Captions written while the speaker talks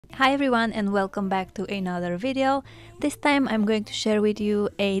Hi everyone and welcome back to another video. This time I'm going to share with you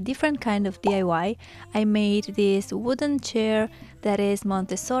a different kind of DIY. I made this wooden chair that is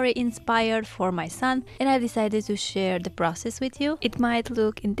Montessori inspired for my son, and I decided to share the process with you. It might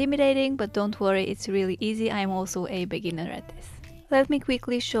look intimidating, but don't worry, it's really easy. I'm also a beginner at this. Let me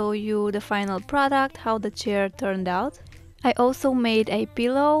quickly show you the final product, how the chair turned out. I also made a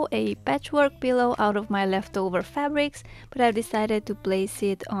pillow, a patchwork pillow out of my leftover fabrics, but I've decided to place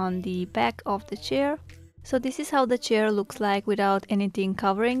it on the back of the chair. So this is how the chair looks like without anything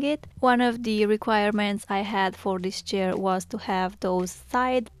covering it. One of the requirements I had for this chair was to have those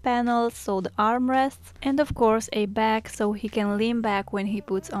side panels, so the armrests, and of course a back so he can lean back when he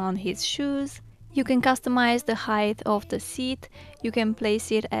puts on his shoes. You can customize the height of the seat. You can place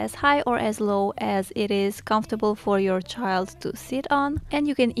it as high or as low as it is comfortable for your child to sit on. And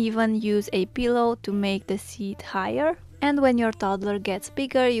you can even use a pillow to make the seat higher. And when your toddler gets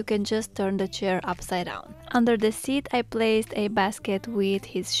bigger, you can just turn the chair upside down. Under the seat, I placed a basket with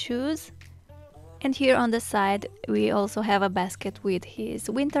his shoes. And here on the side, we also have a basket with his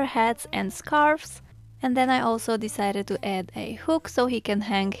winter hats and scarves. And then I also decided to add a hook so he can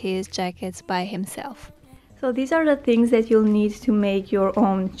hang his jackets by himself. So these are the things that you'll need to make your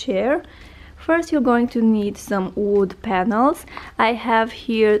own chair. First, you're going to need some wood panels. I have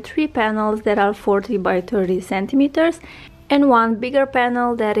here 3 panels that are 40 by 30 centimeters and one bigger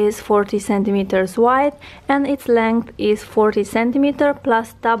panel that is 40 centimeters wide, and its length is 40 centimeters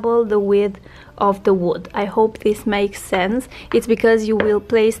plus double the width of the wood. I hope this makes sense. It's because you will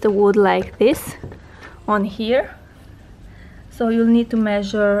place the wood like this on here, so you'll need to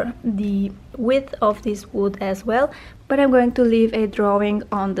measure the width of this wood as well, but I'm going to leave a drawing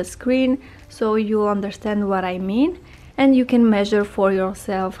on the screen so you'll understand what I mean, and you can measure for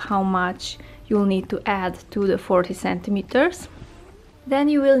yourself how much you'll need to add to the 40 centimeters. Then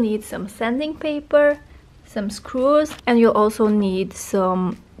you will need some sanding paper, some screws, and you'll also need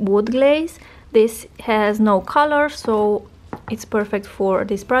some wood glaze. This has no color, so it's perfect for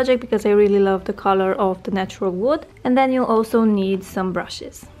this project because I really love the color of the natural wood. And then you'll also need some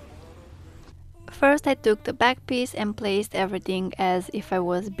brushes. First, I took the back piece and placed everything as if I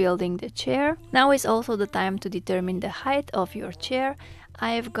was building the chair. Now is also the time to determine the height of your chair.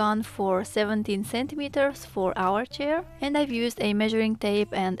 I've gone for 17 centimeters for our chair, and I've used a measuring tape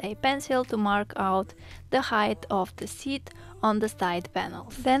and a pencil to mark out the height of the seat on the side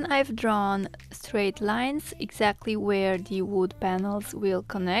panels. Then I've drawn straight lines exactly where the wood panels will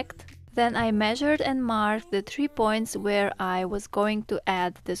connect. Then I measured and marked the 3 points where I was going to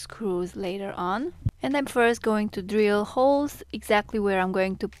add the screws later on. And I'm first going to drill holes exactly where I'm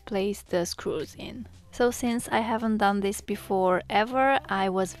going to place the screws in. So since I haven't done this before ever, I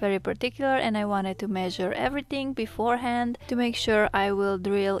was very particular and I wanted to measure everything beforehand to make sure I will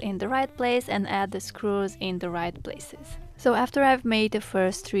drill in the right place and add the screws in the right places. So after I've made the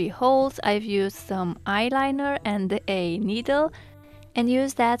first 3 holes, I've used some eyeliner and a needle and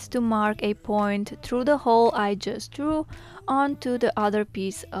used that to mark a point through the hole I just drew onto the other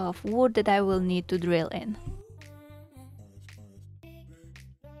piece of wood that I will need to drill in.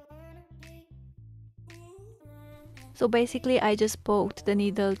 So basically I just poked the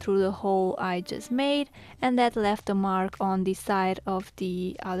needle through the hole I just made, and that left a mark on the side of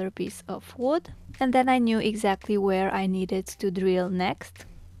the other piece of wood. And then I knew exactly where I needed to drill next.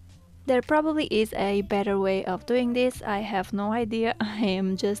 There probably is a better way of doing this, I have no idea. I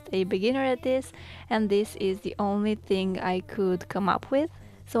am just a beginner at this, and this is the only thing I could come up with.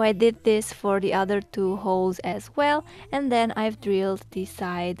 So I did this for the other 2 holes as well, and then I've drilled the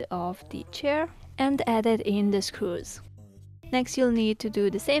side of the chair and added in the screws. Next, you'll need to do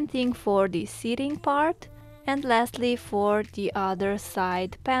the same thing for the seating part, and lastly for the other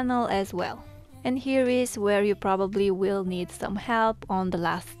side panel as well. And here is where you probably will need some help on the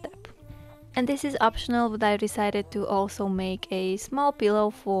last step. And this is optional, but I decided to also make a small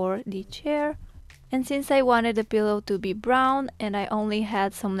pillow for the chair. And since I wanted the pillow to be brown and I only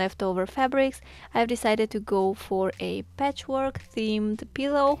had some leftover fabrics, I've decided to go for a patchwork themed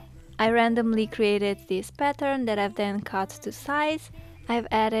pillow. I randomly created this pattern that I've then cut to size. I've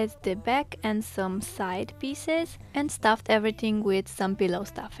added the back and some side pieces and stuffed everything with some pillow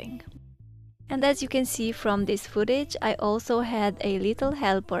stuffing. And as you can see from this footage, I also had a little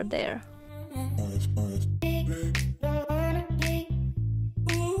helper there.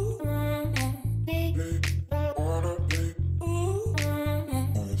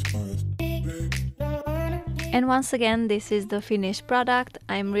 And once again, this is the finished product.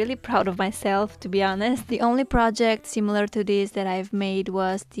 I'm really proud of myself, to be honest. The only project similar to this that I've made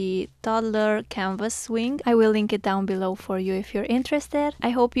was the toddler canvas swing. I will link it down below for you if you're interested. I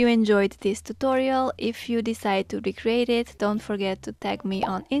hope you enjoyed this tutorial. If you decide to recreate it, don't forget to tag me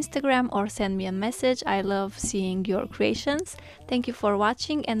on Instagram or send me a message. I love seeing your creations. Thank you for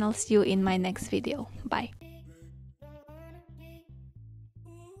watching, and I'll see you in my next video. Bye!